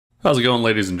How's it going,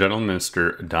 ladies and gentlemen?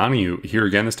 Mr. Donahue here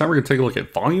again. This time we're going to take a look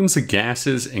at volumes of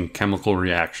gases and chemical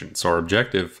reactions. So our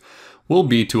objective will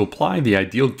be to apply the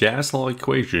ideal gas law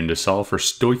equation to solve for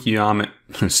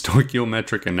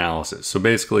stoichiometric analysis. So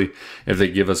basically, if they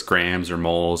give us grams or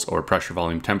moles or pressure,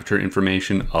 volume, temperature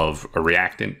information of a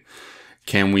reactant,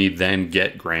 can we then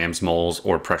get grams, moles,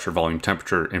 or pressure, volume,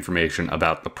 temperature information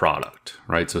about the product,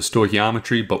 right? So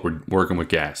stoichiometry, but we're working with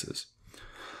gases.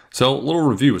 So a little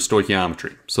review of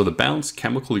stoichiometry. So the balanced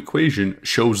chemical equation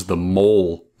shows the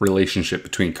mole relationship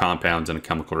between compounds in a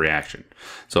chemical reaction.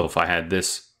 So if I had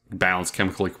this balanced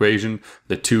chemical equation,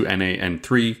 the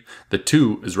 2Na(N3), the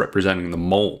 2 is representing the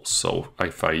moles. So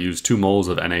if I use 2 moles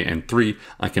of Na(N3),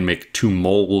 I can make 2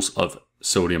 moles of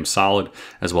sodium solid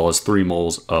as well as 3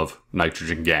 moles of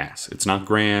nitrogen gas. It's not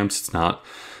grams, it's not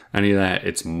any of that,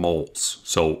 it's moles.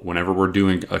 So whenever we're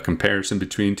doing a comparison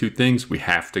between two things, we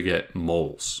have to get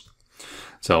moles.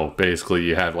 So basically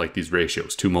you have like these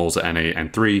ratios, 2 moles of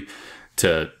Na(N3)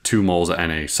 to 2 moles of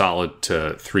Na solid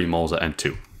to 3 moles of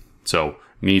N2. So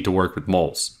need to work with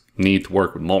moles,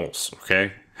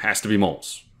 okay? Has to be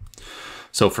moles.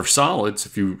 So for solids,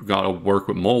 if you've got to work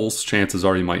with moles, chances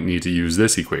are you might need to use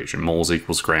this equation. Moles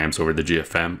equals grams over the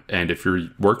GFM. And if you're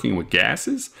working with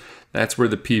gases, that's where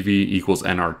the PV equals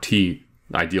nRT,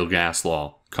 ideal gas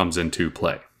law, comes into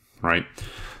play, right?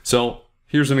 So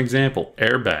here's an example.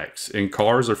 Airbags in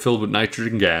cars are filled with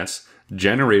nitrogen gas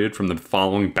generated from the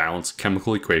following balanced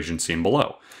chemical equation seen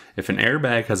below. If an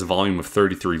airbag has a volume of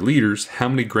 33 liters, how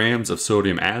many grams of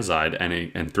sodium azide,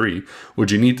 Na(N3),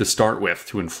 would you need to start with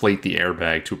to inflate the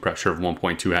airbag to a pressure of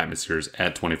 1.2 atmospheres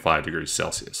at 25 degrees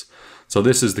Celsius? So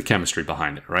this is the chemistry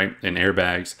behind it, right? In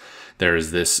airbags, there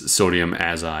is this sodium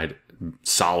azide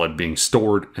solid being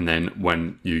stored, and then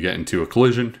when you get into a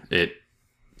collision, it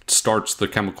starts the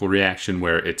chemical reaction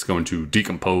where it's going to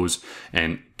decompose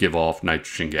and give off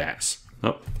nitrogen gas.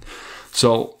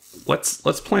 So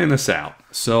let's plan this out.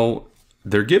 So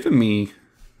they're giving me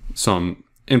some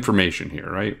information here,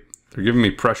 right? They're giving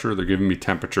me pressure, they're giving me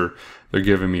temperature, they're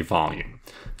giving me volume.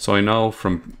 So I know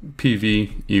from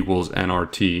PV equals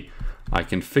nRT, I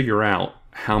can figure out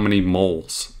how many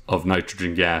moles of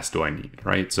nitrogen gas do I need,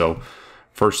 right? So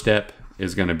first step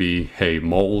is going to be, hey,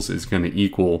 moles is going to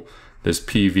equal this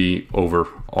PV over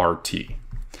RT.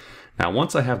 Now,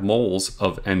 once I have moles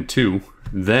of N2,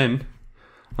 then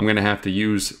I'm going to have to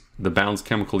use the balanced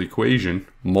chemical equation,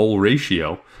 mole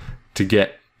ratio, to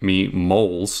get me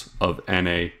moles of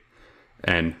NaN3.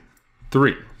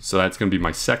 So that's going to be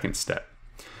my second step.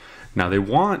 Now they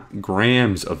want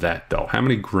grams of that though. How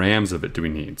many grams of it do we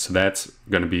need? So that's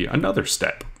going to be another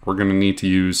step. We're going to need to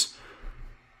use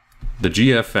the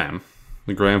GFM,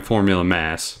 the gram formula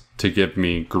mass, to give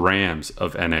me grams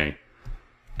of NaN3.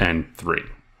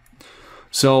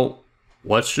 So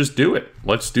let's just do it.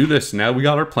 Let's do this. Now we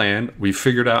got our plan. We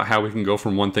figured out how we can go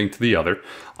from one thing to the other.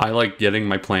 I like getting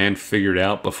my plan figured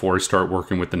out before I start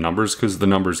working with the numbers because the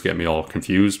numbers get me all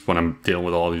confused when I'm dealing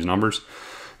with all these numbers.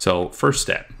 So first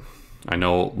step, I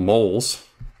know moles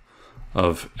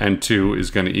of N2 is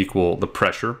going to equal the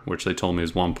pressure, which they told me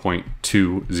is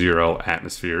 1.20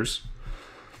 atmospheres,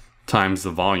 times the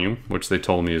volume, which they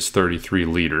told me is 33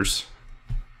 liters,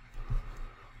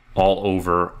 all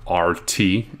over RT.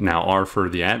 Now R for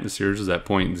the atmospheres is at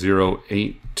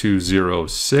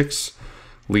 0.08206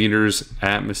 liters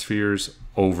atmospheres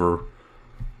over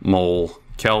mole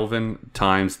Kelvin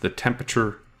times the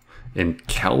temperature in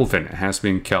Kelvin. It has to be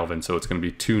in Kelvin, so it's going to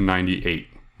be 298.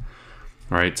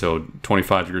 All right, so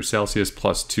 25 degrees Celsius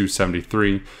plus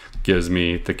 273 gives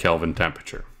me the Kelvin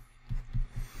temperature.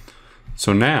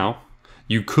 So now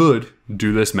you could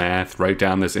do this math, write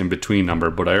down this in-between number,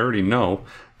 but I already know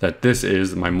that this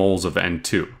is my moles of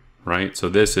N2, right? So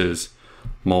this is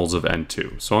moles of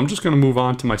N2. So I'm just going to move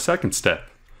on to my second step,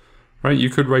 right? You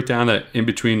could write down that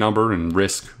in-between number and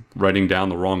risk writing down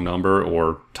the wrong number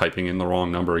or typing in the wrong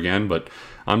number again, but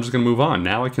I'm just going to move on.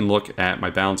 Now I can look at my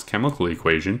balanced chemical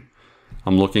equation.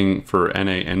 I'm looking for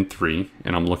NaN3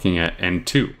 and I'm looking at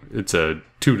N2. It's a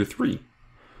 2 to 3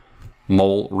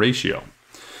 mole ratio.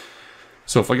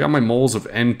 So if I got my moles of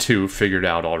N2 figured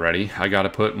out already, I got to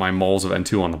put my moles of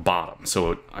N2 on the bottom.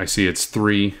 So I see it's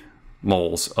 3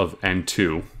 moles of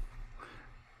N2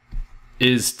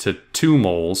 is to 2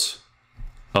 moles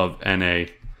of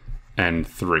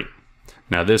NaN3.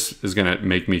 Now this is going to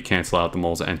make me cancel out the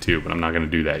moles of N2, but I'm not going to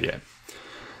do that yet.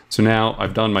 So now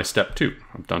I've done my step 2.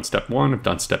 I've done step 1, I've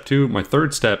done step 2. My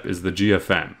third step is the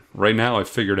GFM. Right now I've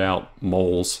figured out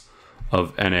moles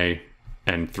of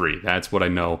NaN3. That's what I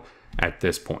know at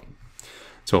this point.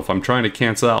 So if I'm trying to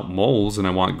cancel out moles and I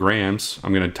want grams,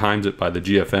 I'm going to times it by the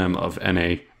GFM of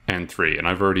NaN3. And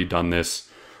I've already done this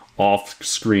off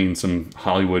screen some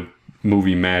Hollywood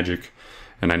movie magic,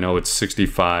 and I know it's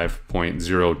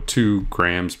 65.02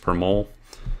 grams per mole.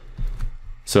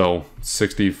 So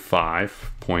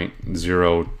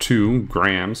 65.02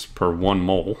 grams per 1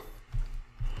 mole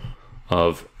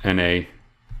of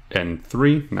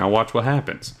NaN3. Now watch what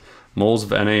happens. Moles of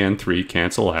NaN3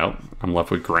 cancel out. I'm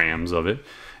left with grams of it.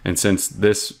 And since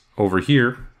this over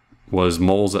here was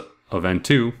moles of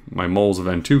N2, my moles of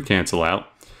N2 cancel out.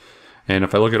 And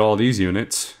if I look at all these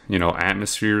units, you know,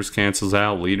 atmospheres cancels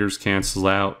out, liters cancels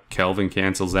out, Kelvin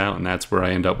cancels out, and that's where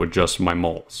I end up with just my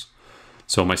moles.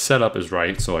 So my setup is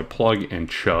right, so I plug and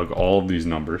chug all of these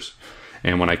numbers.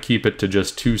 And when I keep it to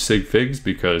just 2 sig figs,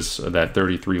 because that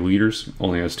 33 liters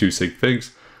only has 2 sig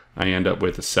figs, I end up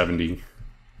with 70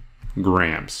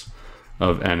 grams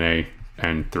of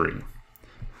NaN3.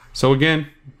 So again,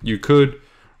 you could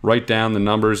write down the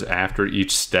numbers after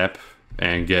each step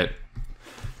and get,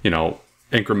 you know,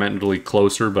 incrementally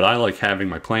closer, but I like having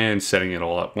my plan, setting it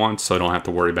all at once so I don't have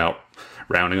to worry about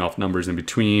rounding off numbers in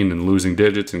between and losing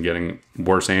digits and getting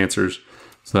worse answers.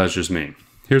 So that's just me.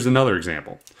 Here's another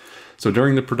example. So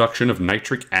during the production of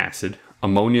nitric acid,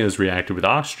 ammonia is reacted with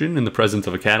oxygen in the presence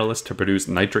of a catalyst to produce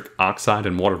nitric oxide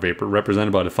and water vapor,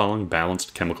 represented by the following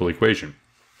balanced chemical equation.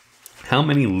 How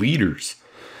many liters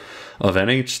of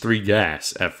NH3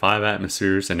 gas at 5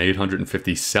 atmospheres and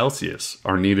 850 Celsius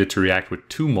are needed to react with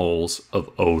 2 moles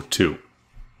of O2?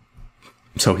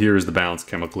 So here is the balanced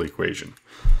chemical equation.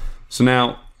 So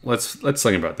now let's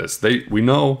think about this. We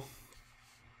know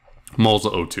moles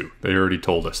of O2. They already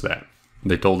told us that.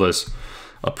 They told us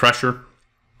a pressure,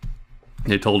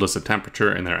 they told us a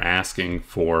temperature, and they're asking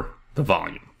for the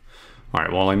volume. All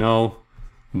right, well, I know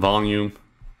volume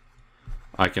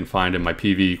I can find in my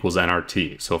PV equals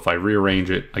nRT. So if I rearrange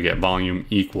it, I get volume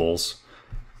equals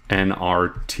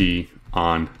nRT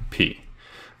on P.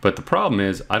 But the problem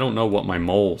is I don't know what my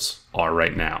moles are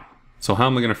right now. So how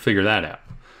am I going to figure that out?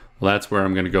 Well, that's where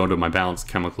I'm going to go to my balanced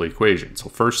chemical equation. So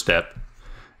first step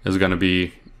is going to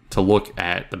be to look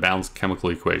at the balanced chemical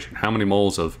equation. How many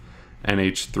moles of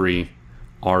NH3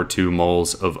 are 2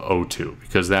 moles of O2?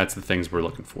 Because that's the things we're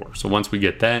looking for. So once we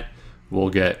get that, we'll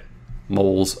get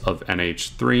moles of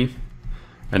NH3.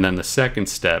 And then the second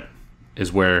step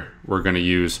is where we're going to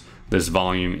use this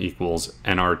volume equals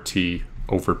nRT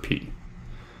over P.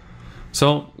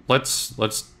 So let's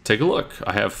take a look.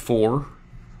 I have 4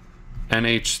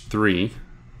 NH3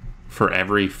 for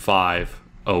every 5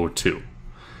 O2.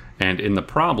 And in the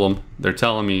problem, they're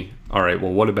telling me, all right,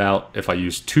 well, what about if I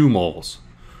use 2 moles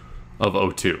of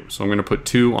O2? So I'm going to put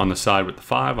 2 on the side with the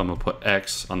 5. I'm going to put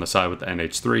X on the side with the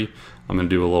NH3. I'm going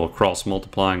to do a little cross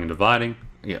multiplying and dividing.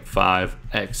 I get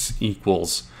 5X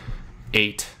equals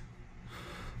 8.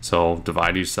 So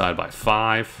divide each side by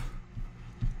 5.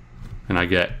 And I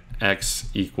get X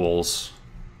equals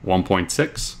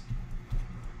 1.6.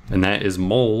 And that is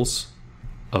moles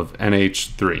of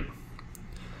NH3.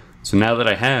 So now that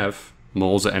I have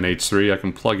moles of NH3, I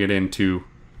can plug it into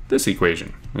this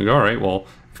equation. I go, all right, well,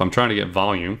 if I'm trying to get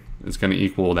volume, it's going to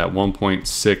equal that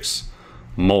 1.6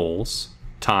 moles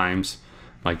times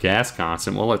my gas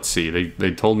constant. Well, let's see.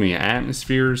 They told me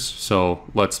atmospheres, so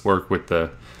let's work with the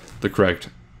correct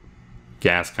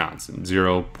gas constant,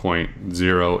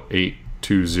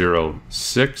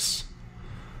 0.08206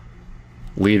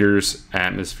 liters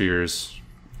atmospheres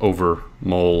over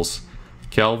moles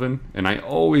Kelvin. And I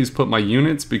always put my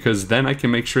units because then I can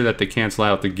make sure that they cancel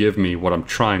out to give me what I'm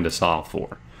trying to solve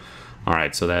for. All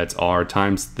right, so that's R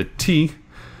times the T.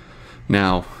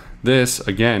 Now this,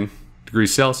 again,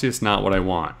 degrees Celsius, not what I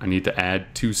want. I need to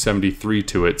add 273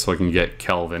 to it so I can get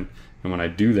Kelvin. And when I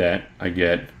do that, I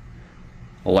get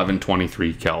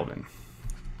 1123 Kelvin.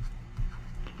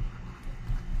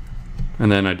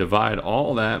 And then I divide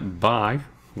all that by,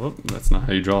 well, that's not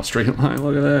how you draw a straight line.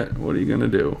 Look at that. What are you going to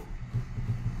do?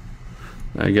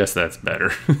 I guess that's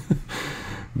better.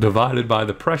 Divided by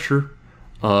the pressure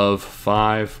of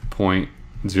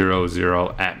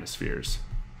 5.00 atmospheres.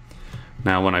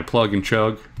 Now when I plug and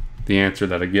chug, the answer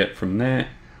that I get from that,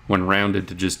 when rounded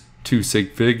to just 2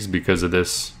 sig figs because of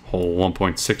this whole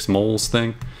 1.6 moles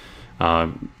thing,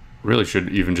 really should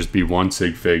even just be 1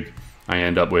 sig fig, I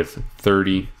end up with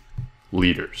 30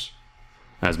 liters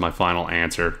as my final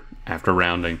answer after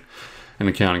rounding and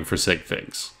accounting for sig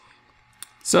figs.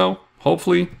 So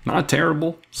hopefully not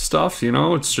terrible stuff, you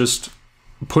know, it's just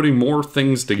putting more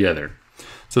things together.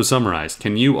 So summarize,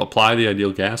 can you apply the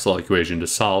ideal gas law equation to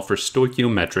solve for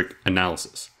stoichiometric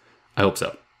analysis? I hope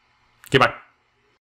so. Goodbye.